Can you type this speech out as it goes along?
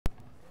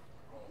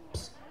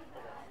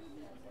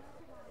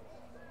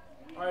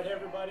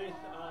everybody.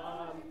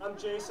 I'm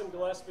Jason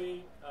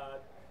Gillespie.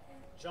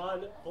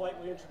 John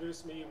politely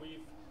introduced me.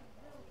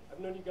 I've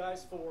known you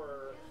guys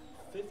for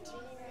 15 years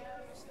now?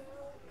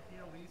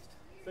 Yeah, at least.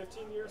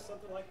 15 years,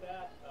 something like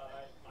that.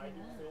 I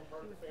do feel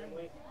part of the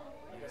family,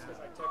 I guess because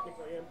I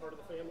technically am part of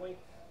the family.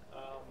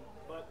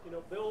 But, you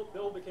know,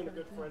 Bill became a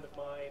good friend of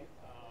mine.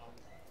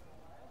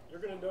 You're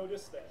going to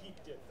notice that he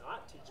did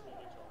not teach me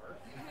guitar.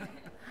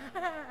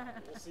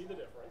 You'll see the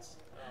difference.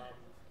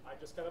 I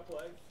just kind of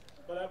play.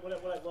 But what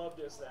I loved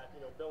is that,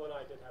 you know, Bill and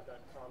I did have that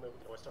in common. We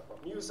could always talk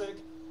about music.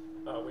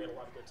 We had a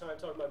lot of good time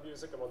talking about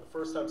music. And one of the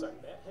first times I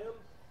met him,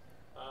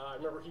 I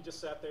remember he just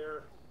sat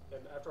there,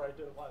 and after I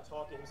did a lot of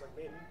talking, he was like,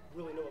 man, you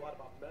really know a lot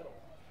about metal.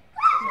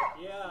 I was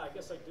like, yeah, I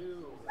guess I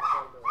do.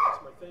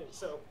 That's my thing.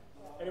 So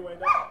anyway,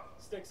 that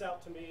sticks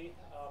out to me.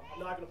 I'm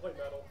not going to play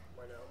metal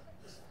right now.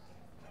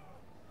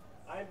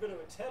 I am going to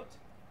attempt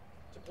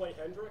to play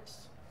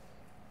Hendrix,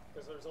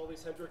 because there's all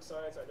these Hendrix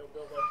signs. I know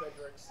Bill loved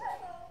Hendrix. So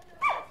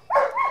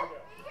here we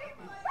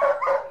go.